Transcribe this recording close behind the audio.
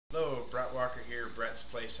Brett's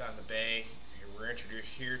Place on the Bay. We're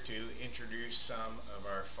here to introduce some of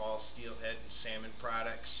our fall steelhead and salmon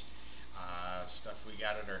products. Stuff we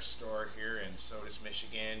got at our store here in Sodus,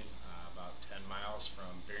 Michigan, about 10 miles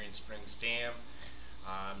from Berrien Springs Dam.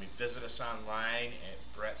 You visit us online at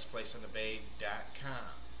brettsplaceonthebay.com.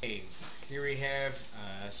 Okay, here we have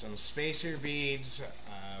some spacer beads,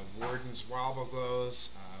 Warden's wobble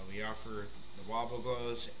glows. We offer the wobble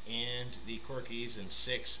glows and the corkies in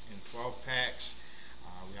 6 and 12 packs.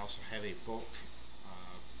 We also have a bulk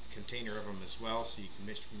container of them as well, so you can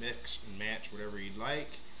mix and match whatever you'd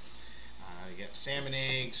like. You got salmon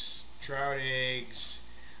eggs, trout eggs,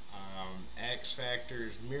 X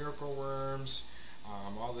Factors, miracle worms.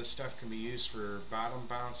 All this stuff can be used for bottom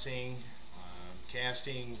bouncing,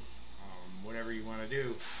 casting, whatever you want to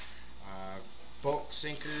do. Bulk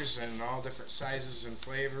sinkers in all different sizes and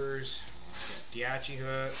flavors. Diachi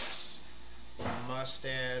hooks,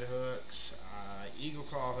 mustad hooks, eagle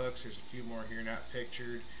claw hooks. There's a few more here not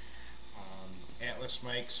pictured. Atlas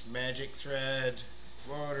mics, magic thread,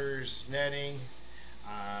 floaters, netting,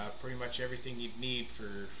 pretty much everything you'd need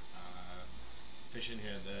for fishing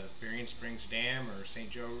here at the Berrien Springs Dam or St.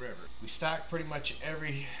 Joe River. We stock pretty much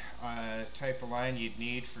every type of line you'd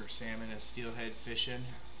need for salmon and steelhead fishing.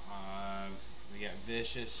 We got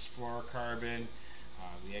vicious fluorocarbon.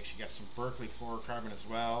 We actually got some Berkeley fluorocarbon as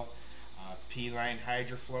well. P-line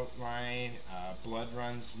hydro float line, Blood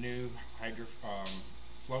Run's new hydro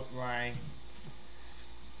float line,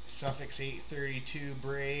 Suffix 832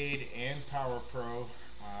 braid, and Power Pro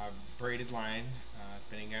braided line,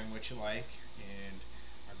 depending on what you like, and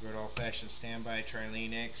our good old-fashioned standby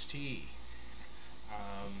Trilene XT.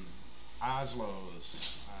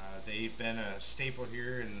 Oslo's, they've been a staple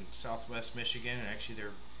here in southwest Michigan, and actually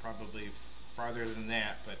they're probably farther than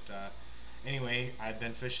that, but anyway, I've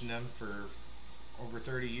been fishing them for over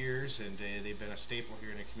 30 years, and they've been a staple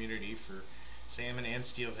here in the community for salmon and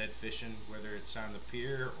steelhead fishing, whether it's on the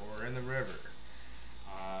pier or in the river.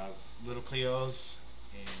 Little Cleos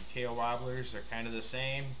and KO Wobblers are kind of the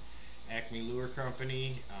same. Acme Lure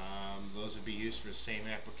Company, those would be used for the same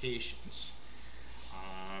applications.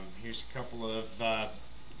 Here's a couple of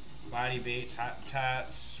body baits, hot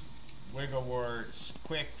tots, wiggle warts,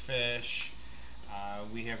 quick fish.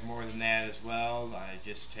 We have more than that as well. I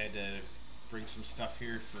just had to bring some stuff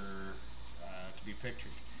here for to be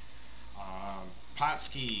pictured. Pot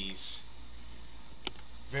skis,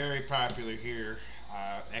 very popular here,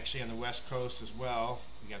 actually on the west coast as well.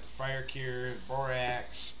 We got the Fire Cure,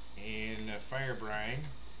 Borax, and Fire Brine.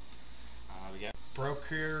 We got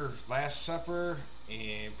Procure Last Supper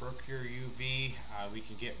and Procure UV. We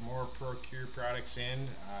can get more Procure products in.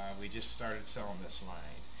 We just started selling this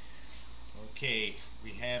line. Okay,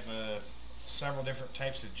 we have several different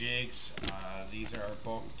types of jigs. These are our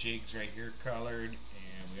bulk jigs right here, colored,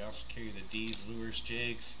 and we also carry the D's Lures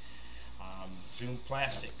jigs. Zoom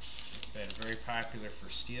Plastics, been very popular for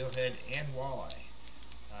steelhead and walleye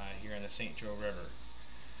here in the St. Joe River.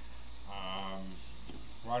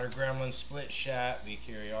 Water Gremlin Split Shot, we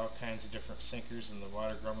carry all kinds of different sinkers in the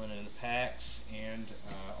Water Gremlin in the packs, and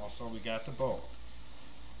also we got the bolt.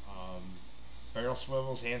 Barrel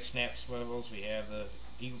swivels and snap swivels. We have the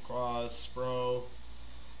Eagle Claws, Spro,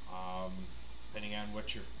 depending on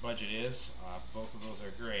what your budget is. Both of those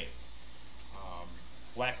are great.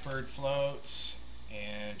 Blackbird floats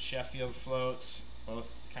and Sheffield floats,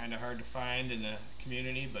 both kind of hard to find in the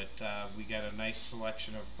community, but we got a nice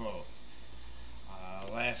selection of both.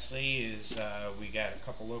 Lastly is we got a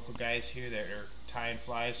couple local guys here that are tying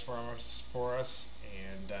flies for us,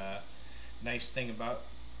 and nice thing about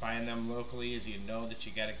buying them locally is you know that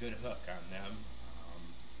you got a good hook on them.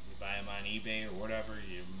 You buy them on eBay or whatever,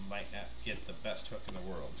 you might not get the best hook in the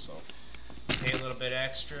world, so pay a little bit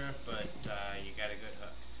extra, but you got a good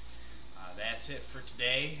hook. That's it for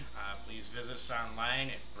today. Please visit us online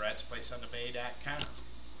at brettsplaceonthebay.com.